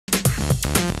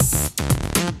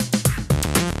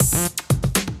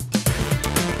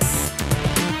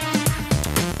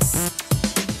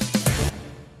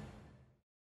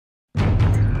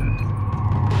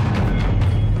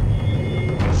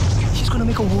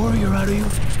warrior out of you?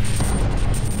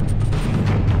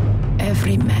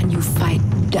 Every man you fight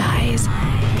dies.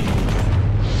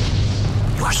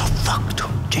 You are so fucked,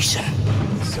 Jason.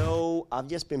 So, I've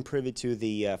just been privy to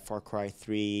the Far Cry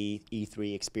 3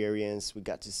 E3 experience. We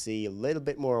got to see a little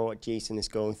bit more of what Jason is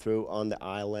going through on the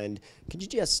island. Could you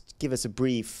just give us a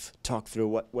brief talk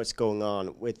through what's going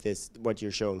on with this, what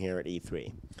you're showing here at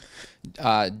E3?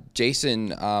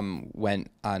 Jason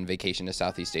went on vacation to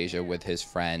Southeast Asia with his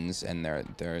friends, and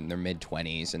they're in their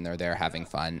mid-20s, and they're there having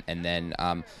fun, and then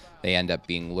they end up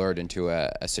being lured into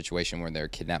a situation where they're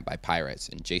kidnapped by pirates,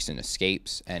 and Jason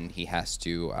escapes, and he has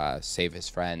to save his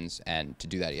friends, and to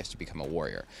do that he has to become a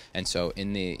warrior. And so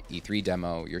in the E3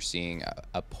 demo, you're seeing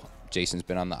Jason's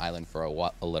been on the island for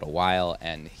a little while,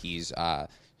 and he's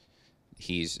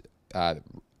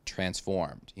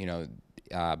transformed. You know,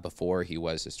 before he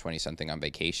was this 20-something on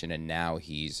vacation, and now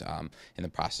he's in the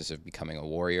process of becoming a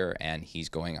warrior, and he's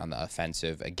going on the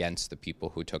offensive against the people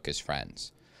who took his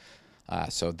friends.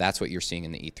 So that's what you're seeing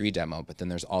in the E3 demo, but then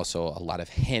there's also a lot of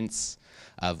hints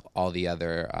of all the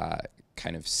other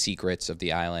kind of secrets of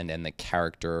the island and the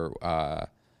character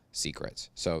secrets.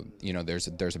 So, you know, there's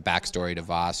a backstory to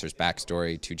Voss, there's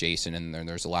backstory to Jason, and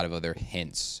there's a lot of other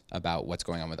hints about what's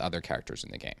going on with other characters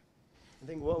in the game. I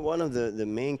think one of the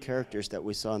main characters that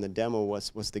we saw in the demo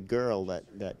was the girl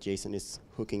that Jason is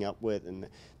hooking up with, and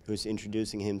who's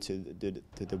introducing him to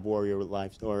the warrior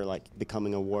life, or like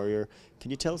becoming a warrior.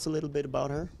 Can you tell us a little bit about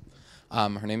her?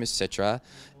 Her name is Citra,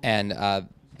 and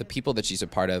the people that she's a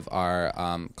part of are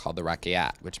called the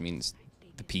Rakyat, which means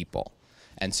the people.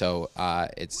 And so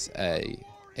it's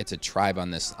a tribe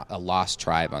on this, a lost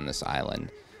tribe on this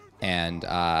island, and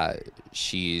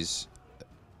she's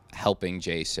helping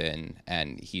Jason,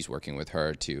 and he's working with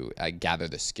her to gather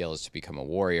the skills to become a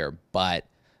warrior, but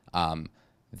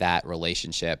that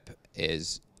relationship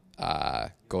is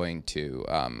going to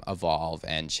evolve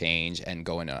and change and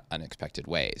go in unexpected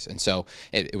ways. And so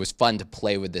it was fun to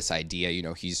play with this idea. You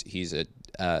know, he's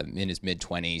in his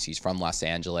mid-20s, he's from Los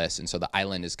Angeles, and so the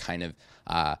island is kind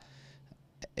of,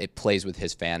 it plays with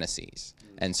his fantasies.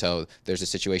 And so there's a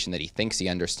situation that he thinks he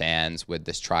understands with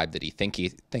this tribe that he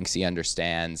thinks he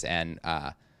understands, and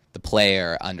the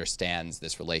player understands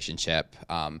this relationship,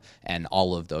 and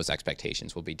all of those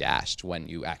expectations will be dashed when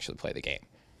you actually play the game.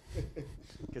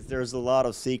 Because there's a lot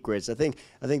of secrets. I think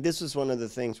this was one of the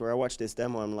things where I watched this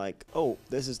demo, I'm like, oh,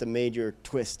 this is the major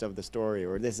twist of the story,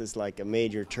 or this is like a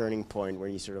major turning point where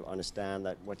you sort of understand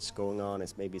that what's going on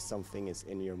is maybe something is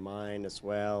in your mind as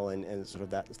well, and sort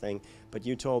of that thing. But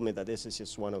you told me that this is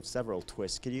just one of several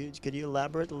twists. Could you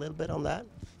elaborate a little bit on that?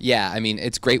 Yeah, I mean,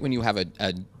 it's great when you have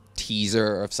a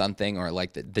teaser of something, or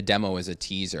like the demo is a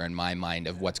teaser in my mind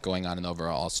of what's going on in the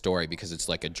overall story, because it's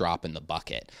like a drop in the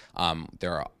bucket.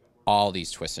 There are all these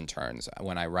twists and turns.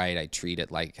 When I write, I treat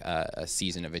it like a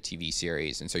season of a TV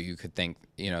series, and so you could think,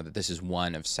 you know, that this is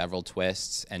one of several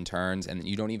twists and turns, and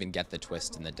you don't even get the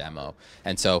twist in the demo.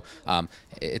 And so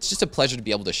it's just a pleasure to be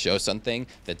able to show something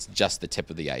that's just the tip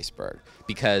of the iceberg,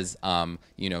 because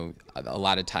you know, a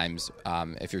lot of times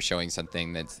if you're showing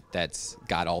something that's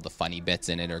got all the funny bits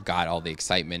in it, or got all the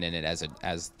excitement in it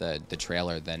as the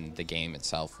trailer, then the game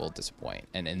itself will disappoint.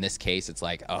 And in this case, it's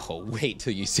like, oh, wait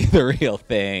till you see the real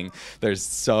thing. There's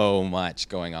so much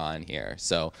going on here.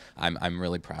 So I'm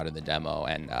really proud of the demo,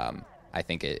 and I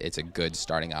think it's a good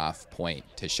starting off point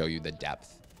to show you the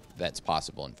depth that's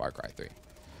possible in Far Cry 3.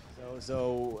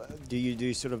 So do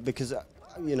you sort of, because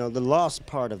you know, the last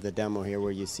part of the demo here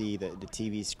where you see the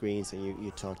TV screens, and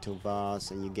you talk to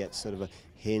Voss, and you get sort of a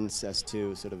hints as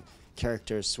to sort of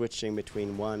characters switching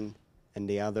between one and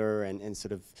the other, and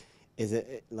sort of, is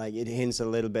it like it hints a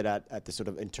little bit at the sort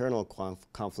of internal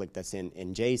conflict that's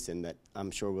in Jason that I'm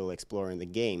sure we'll explore in the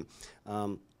game.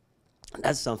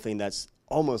 That's something that's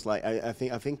almost like, I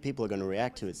think people are going to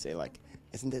react to it, say like,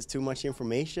 isn't this too much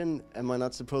information? Am I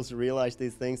not supposed to realize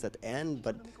these things at the end?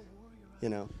 But, you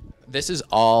know. This is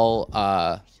all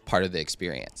part of the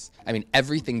experience. I mean,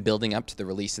 everything building up to the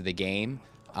release of the game,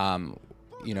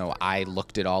 you know, I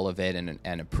looked at all of it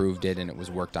and approved it, and it was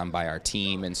worked on by our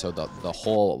team. And so the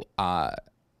whole,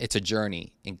 it's a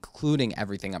journey, including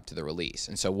everything up to the release.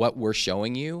 And so what we're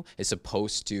showing you is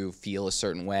supposed to feel a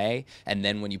certain way. And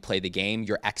then when you play the game,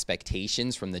 your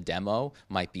expectations from the demo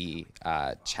might be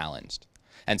challenged.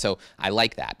 And so I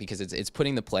like that, because it's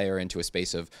putting the player into a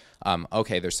space of,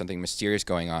 okay, there's something mysterious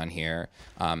going on here.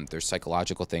 There's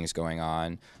psychological things going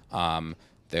on.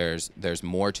 There's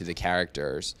more to the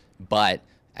characters, but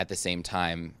at the same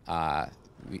time,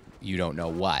 you don't know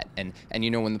what. And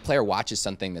you know, when the player watches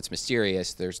something that's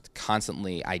mysterious, there's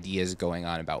constantly ideas going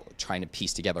on about trying to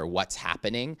piece together what's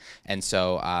happening. And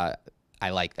so I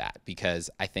like that because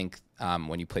I think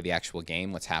when you play the actual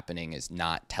game, what's happening is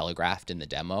not telegraphed in the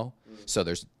demo. So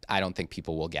I don't think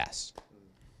people will guess.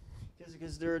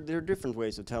 Because there are different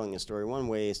ways of telling a story. One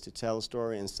way is to tell a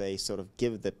story and say, sort of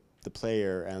give the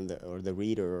player and or the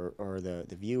reader or the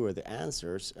viewer the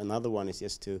answers. Another one is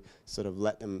just to sort of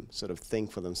let them sort of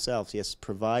think for themselves. Just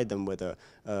provide them with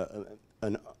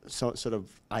sort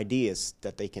of ideas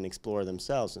that they can explore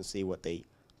themselves and see what they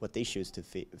choose to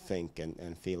think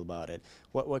and feel about it.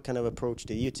 What kind of approach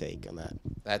do you take on that?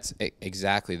 That's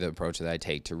exactly the approach that I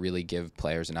take, to really give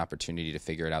players an opportunity to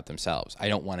figure it out themselves. I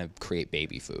don't want to create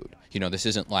baby food. You know, this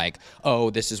isn't like,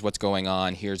 oh, this is what's going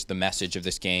on, here's the message of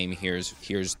this game, here's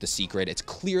the secret, it's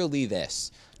clearly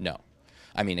this. No.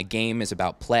 I mean, a game is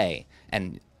about play,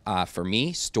 and for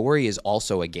me, story is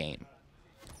also a game.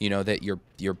 You know, that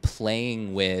you're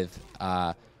playing with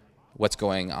what's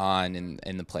going on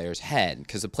in the player's head,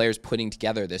 because the player's putting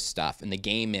together this stuff, and the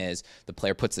game is the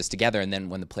player puts this together, and then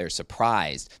when the player's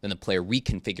surprised, then the player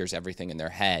reconfigures everything in their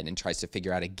head and tries to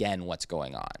figure out again what's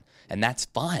going on, and that's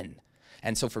fun.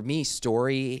 And so for me,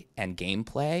 story and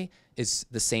gameplay is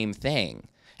the same thing,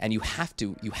 and you have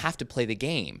to play the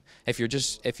game. If you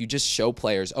just show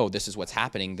players, oh, this is what's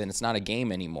happening, then it's not a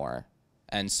game anymore.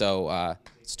 And so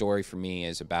story for me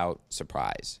is about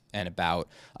surprise and about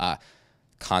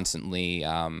constantly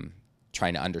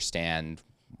trying to understand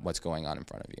what's going on in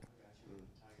front of you.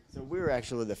 So we're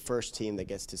actually the first team that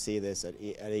gets to see this at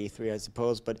E3, I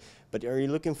suppose. But are you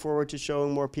looking forward to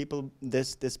showing more people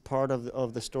this part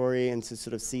of the story and to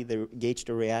sort of gauge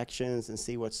the reactions and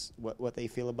see what they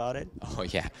feel about it? Oh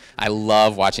yeah, I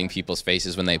love watching people's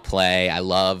faces when they play. I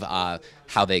love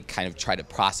how they kind of try to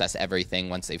process everything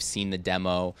once they've seen the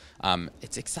demo.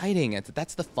 It's exciting.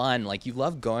 That's the fun. Like, you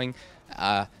love going.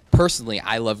 Personally,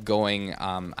 I love going,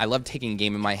 I love taking a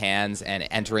game in my hands and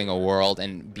entering a world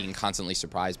and being constantly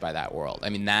surprised by that world. I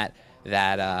mean, that's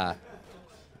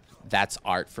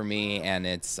art for me, and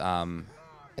it's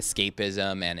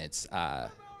escapism, and it's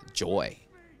joy.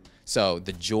 So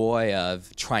the joy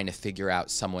of trying to figure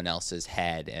out someone else's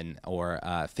head or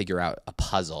figure out a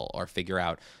puzzle or figure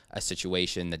out a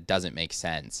situation that doesn't make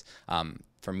sense,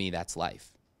 for me, that's life.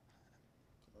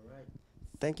 All right.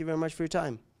 Thank you very much for your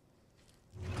time.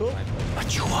 Cool.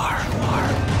 But you are.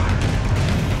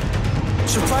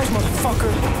 Surprise,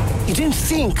 motherfucker! You didn't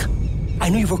think I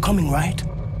knew you were coming, right?